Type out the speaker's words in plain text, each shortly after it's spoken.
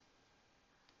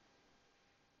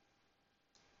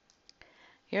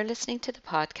You're listening to the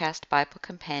podcast Bible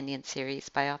Companion series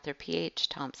by author P.H.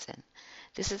 Thompson.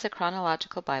 This is a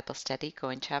chronological Bible study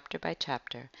going chapter by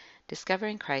chapter,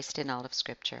 discovering Christ in all of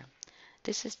Scripture.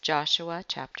 This is Joshua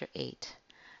chapter 8,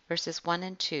 verses 1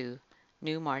 and 2,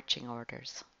 New Marching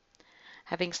Orders.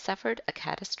 Having suffered a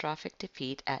catastrophic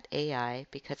defeat at Ai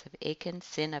because of Achan's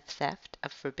sin of theft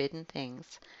of forbidden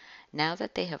things, now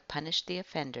that they have punished the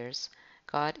offenders,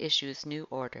 God issues new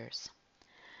orders.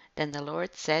 Then the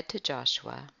Lord said to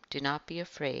Joshua, "Do not be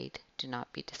afraid, do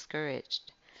not be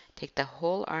discouraged. Take the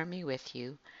whole army with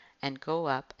you, and go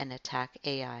up and attack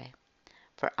Ai.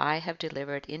 For I have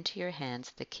delivered into your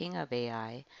hands the king of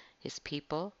Ai, his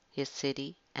people, his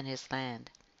city, and his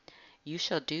land. You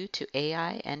shall do to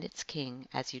Ai and its king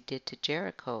as you did to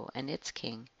Jericho and its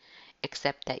king,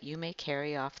 except that you may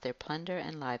carry off their plunder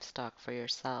and livestock for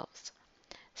yourselves.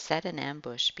 Set an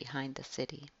ambush behind the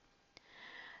city."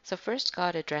 So first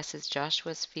God addresses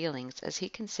Joshua's feelings as he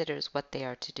considers what they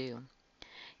are to do.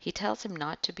 He tells him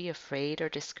not to be afraid or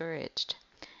discouraged,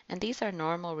 and these are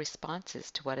normal responses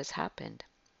to what has happened.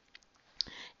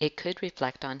 It could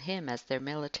reflect on him as their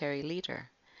military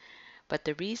leader. But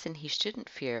the reason he shouldn't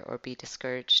fear or be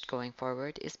discouraged going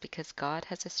forward is because God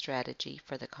has a strategy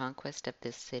for the conquest of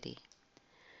this city.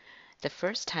 The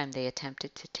first time they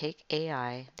attempted to take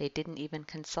Ai, they didn't even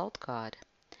consult God.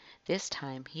 This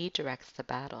time he directs the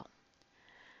battle.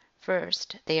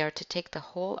 First, they are to take the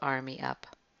whole army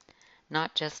up,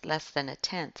 not just less than a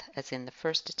tenth as in the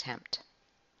first attempt.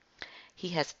 He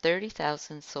has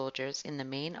 30,000 soldiers in the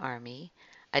main army,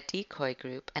 a decoy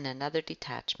group, and another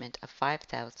detachment of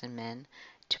 5,000 men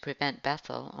to prevent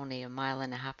Bethel, only a mile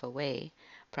and a half away,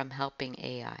 from helping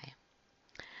Ai.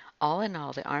 All in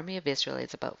all, the army of Israel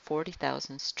is about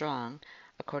 40,000 strong,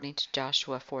 according to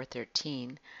Joshua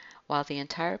 4:13, while the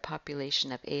entire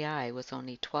population of Ai was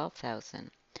only 12,000,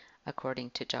 according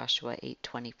to Joshua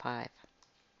 8:25.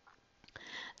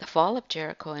 The fall of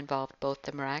Jericho involved both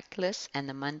the miraculous and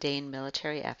the mundane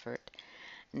military effort,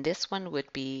 and this one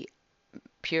would be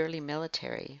purely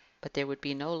military, but there would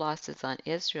be no losses on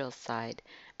Israel's side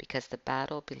because the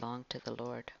battle belonged to the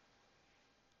Lord.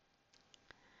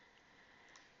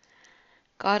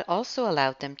 God also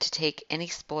allowed them to take any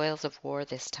spoils of war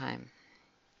this time,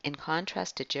 in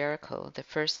contrast to Jericho, the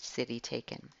first city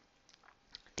taken.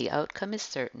 The outcome is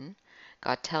certain.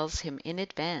 God tells him in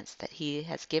advance that he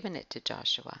has given it to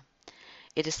Joshua.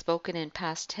 It is spoken in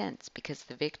past tense because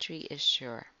the victory is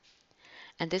sure.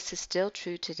 And this is still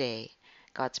true today.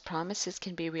 God's promises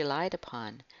can be relied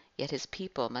upon, yet his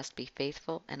people must be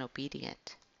faithful and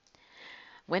obedient.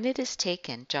 When it is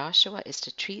taken, Joshua is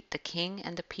to treat the king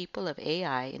and the people of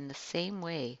Ai in the same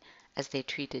way as they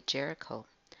treated Jericho,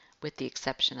 with the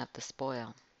exception of the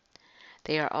spoil.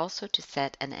 They are also to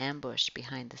set an ambush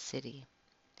behind the city.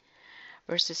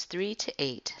 Verses 3 to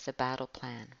 8, the battle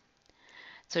plan.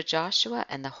 So Joshua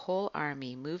and the whole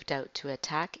army moved out to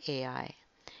attack Ai.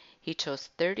 He chose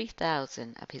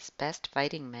 30,000 of his best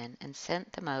fighting men and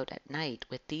sent them out at night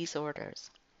with these orders.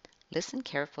 Listen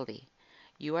carefully.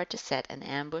 You are to set an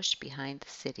ambush behind the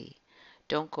city.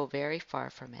 Don't go very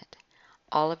far from it.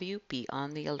 All of you be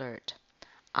on the alert.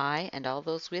 I and all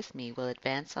those with me will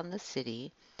advance on the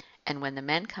city, and when the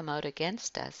men come out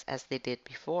against us, as they did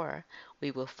before,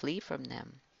 we will flee from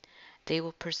them. They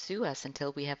will pursue us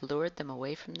until we have lured them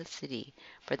away from the city,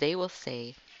 for they will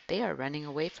say, "They are running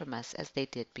away from us as they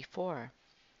did before."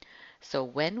 So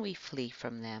when we flee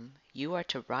from them, you are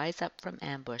to rise up from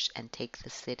ambush and take the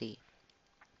city.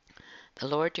 The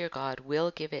Lord your God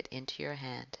will give it into your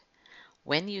hand.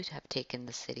 When you have taken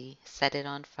the city, set it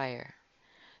on fire.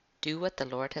 Do what the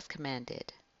Lord has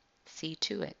commanded. See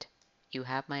to it. You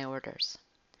have my orders.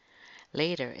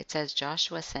 Later, it says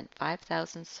Joshua sent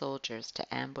 5,000 soldiers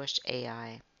to ambush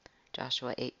Ai,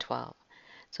 Joshua 8:12.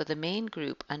 So the main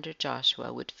group under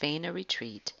Joshua would feign a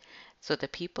retreat, so the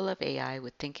people of Ai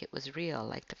would think it was real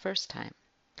like the first time.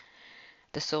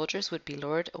 The soldiers would be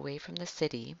lured away from the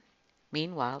city.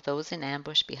 Meanwhile, those in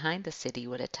ambush behind the city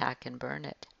would attack and burn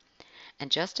it. And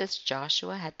just as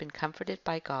Joshua had been comforted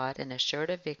by God and assured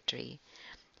of victory,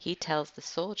 he tells the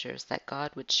soldiers that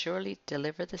God would surely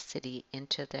deliver the city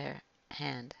into their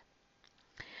hand.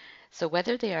 So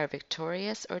whether they are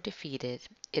victorious or defeated,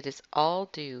 it is all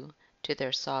due to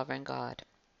their sovereign God.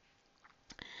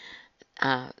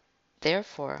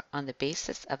 Therefore, on the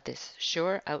basis of this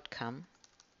sure outcome,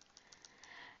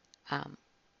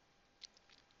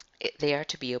 they are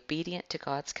to be obedient to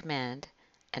God's command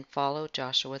and follow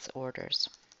Joshua's orders.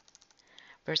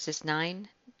 Verses 9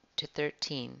 to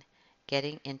 13,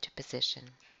 getting into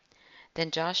position.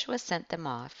 Then Joshua sent them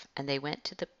off, and they went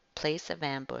to the place of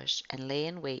ambush and lay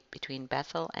in wait between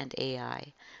Bethel and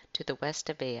Ai, to the west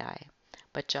of Ai.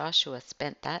 But Joshua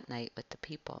spent that night with the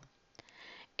people.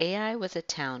 Ai was a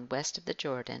town west of the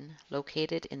Jordan,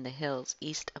 located in the hills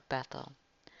east of Bethel.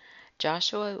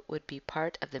 Joshua would be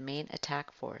part of the main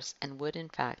attack force and would in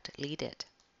fact lead it.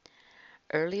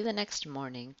 Early the next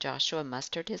morning Joshua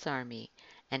mustered his army,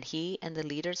 and he and the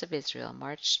leaders of Israel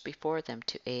marched before them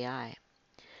to Ai.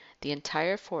 The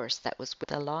entire force that was with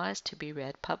the law is to be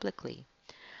read publicly.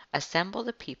 Assemble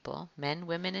the people, men,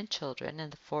 women, and children,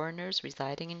 and the foreigners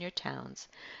residing in your towns,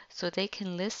 so they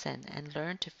can listen and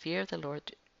learn to fear the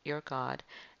Lord your God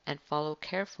and follow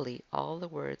carefully all the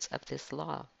words of this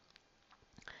law.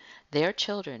 Their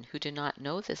children who do not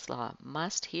know this law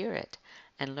must hear it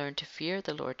and learn to fear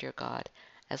the Lord your God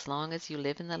as long as you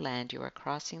live in the land you are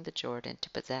crossing the Jordan to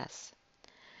possess.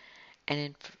 And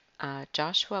in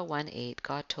Joshua 1:8,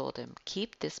 God told him,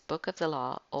 "Keep this book of the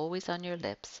law always on your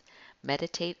lips,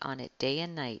 meditate on it day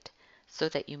and night, so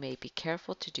that you may be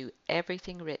careful to do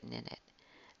everything written in it.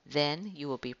 Then you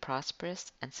will be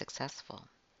prosperous and successful."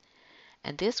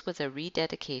 And this was a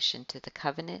rededication to the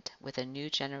covenant with a new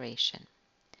generation.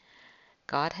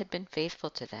 God had been faithful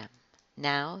to them.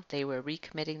 Now they were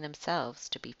recommitting themselves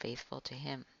to be faithful to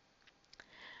Him.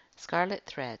 Scarlet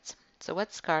Threads. So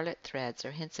what scarlet threads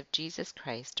or hints of Jesus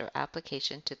Christ or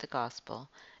application to the gospel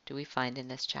do we find in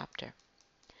this chapter?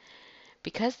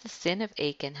 Because the sin of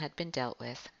Achan had been dealt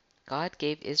with, God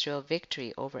gave Israel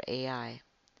victory over Ai.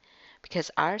 Because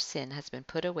our sin has been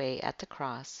put away at the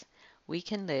cross, we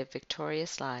can live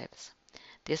victorious lives.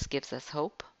 This gives us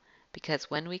hope,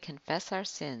 because when we confess our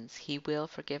sins, He will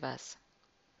forgive us.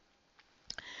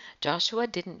 Joshua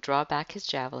didn't draw back his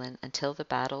javelin until the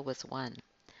battle was won.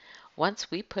 Once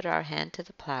we put our hand to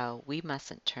the plow, we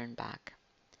mustn't turn back.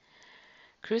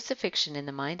 Crucifixion in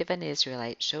the mind of an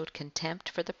Israelite showed contempt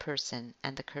for the person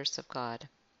and the curse of God.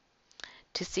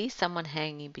 To see someone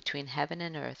hanging between heaven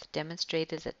and earth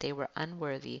demonstrated that they were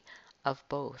unworthy of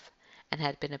both and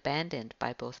had been abandoned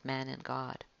by both man and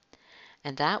God.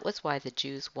 And that was why the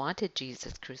Jews wanted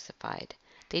Jesus crucified.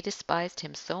 They despised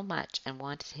Him so much and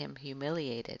wanted Him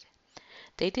humiliated.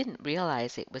 They didn't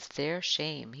realize it was their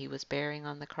shame He was bearing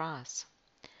on the cross.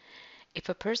 If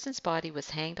a person's body was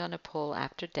hanged on a pole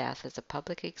after death as a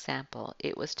public example,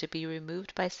 it was to be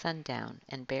removed by sundown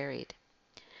and buried.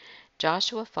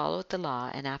 Joshua followed the law,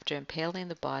 and after impaling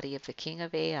the body of the king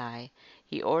of Ai,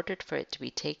 he ordered for it to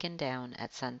be taken down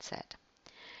at sunset.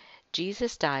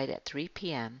 Jesus died at 3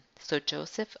 p.m., so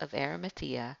Joseph of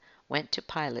Arimathea went to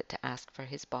Pilate to ask for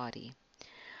his body.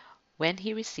 When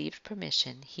he received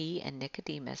permission, he and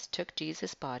Nicodemus took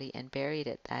Jesus' body and buried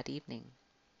it that evening.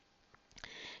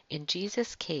 In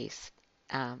Jesus' case,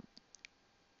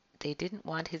 they didn't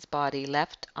want his body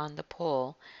left on the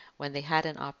pole when they had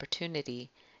an opportunity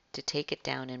to take it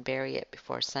down and bury it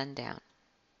before sundown.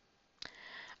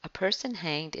 A person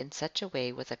hanged in such a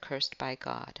way was accursed by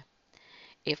God.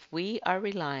 If we are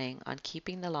relying on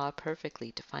keeping the law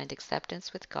perfectly to find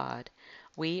acceptance with God,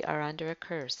 we are under a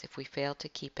curse if we fail to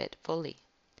keep it fully.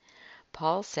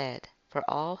 Paul said, "For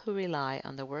all who rely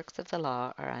on the works of the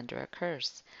law are under a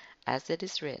curse, as it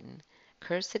is written,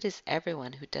 Cursed is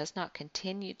everyone who does not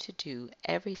continue to do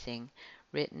everything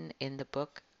written in the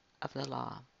book of the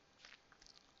law."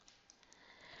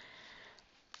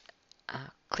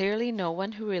 Clearly, no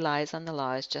one who relies on the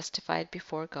law is justified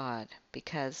before God,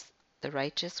 because the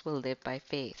righteous will live by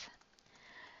faith.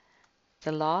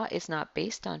 The law is not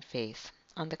based on faith.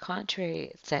 On the contrary,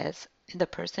 it says, the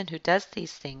person who does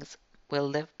these things will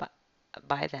live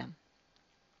by them.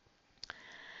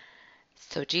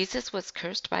 So Jesus was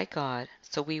cursed by God,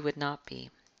 so we would not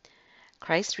be.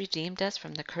 Christ redeemed us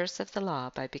from the curse of the law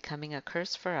by becoming a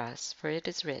curse for us, for it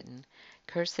is written,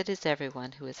 "Cursed is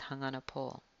everyone who is hung on a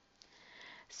pole."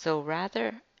 So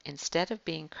rather, instead of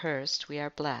being cursed, we are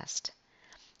blessed.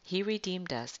 He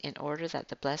redeemed us in order that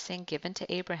the blessing given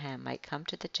to Abraham might come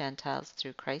to the Gentiles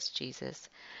through Christ Jesus,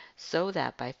 so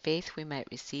that by faith we might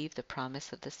receive the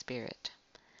promise of the Spirit.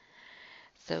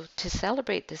 So to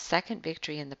celebrate this second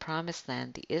victory in the Promised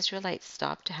Land, the Israelites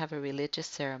stopped to have a religious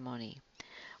ceremony.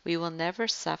 We will never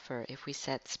suffer if we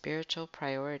set spiritual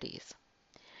priorities.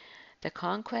 The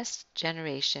conquest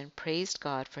generation praised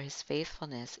God for His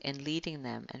faithfulness in leading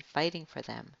them and fighting for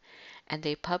them, and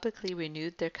they publicly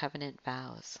renewed their covenant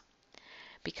vows.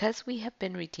 Because we have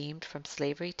been redeemed from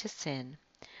slavery to sin,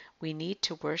 we need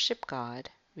to worship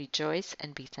God, rejoice,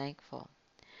 and be thankful.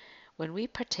 When we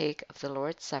partake of the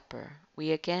Lord's Supper,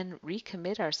 we again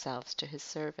recommit ourselves to His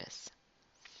service.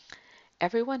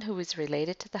 Everyone who was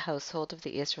related to the household of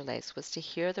the Israelites was to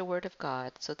hear the word of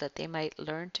God so that they might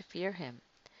learn to fear Him.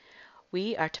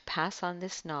 We are to pass on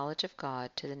this knowledge of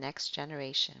God to the next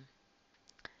generation.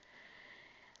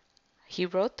 He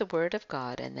wrote the Word of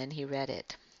God and then he read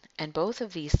it. And both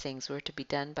of these things were to be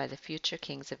done by the future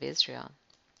kings of Israel.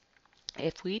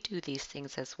 If we do these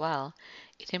things as well,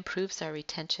 it improves our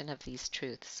retention of these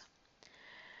truths.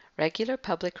 Regular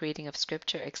public reading of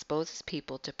Scripture exposes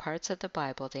people to parts of the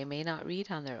Bible they may not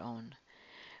read on their own.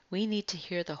 We need to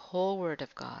hear the whole Word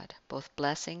of God, both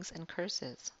blessings and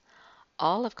curses.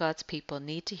 All of God's people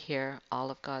need to hear all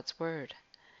of God's Word.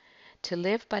 To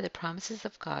live by the promises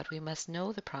of God, we must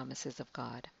know the promises of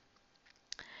God.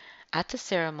 At the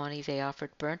ceremony, they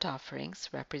offered burnt offerings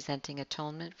representing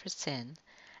atonement for sin,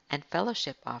 and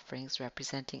fellowship offerings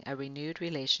representing a renewed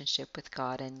relationship with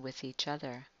God and with each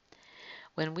other.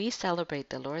 When we celebrate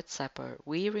the Lord's Supper,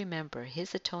 we remember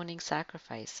His atoning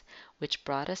sacrifice, which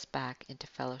brought us back into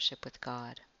fellowship with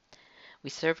God. We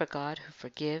serve a God who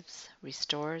forgives,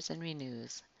 restores, and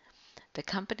renews. The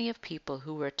company of people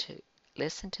who were to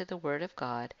listen to the Word of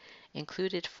God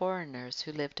included foreigners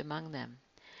who lived among them.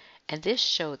 And this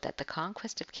showed that the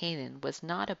conquest of Canaan was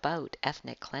not about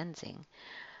ethnic cleansing,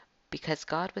 because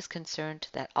God was concerned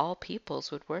that all peoples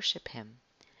would worship Him.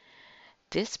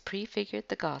 This prefigured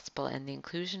the gospel and the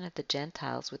inclusion of the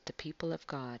Gentiles with the people of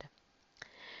God.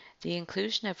 The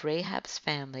inclusion of Rahab's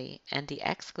family and the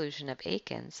exclusion of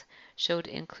Achan's showed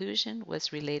inclusion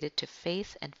was related to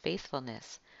faith and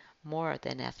faithfulness more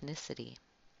than ethnicity.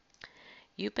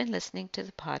 You've been listening to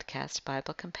the podcast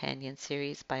Bible Companion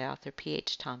series by author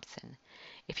P.H. Thompson.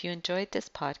 If you enjoyed this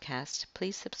podcast,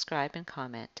 please subscribe and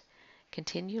comment.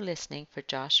 Continue listening for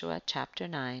Joshua chapter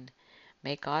 9.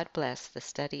 May God bless the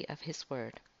study of His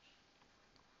Word.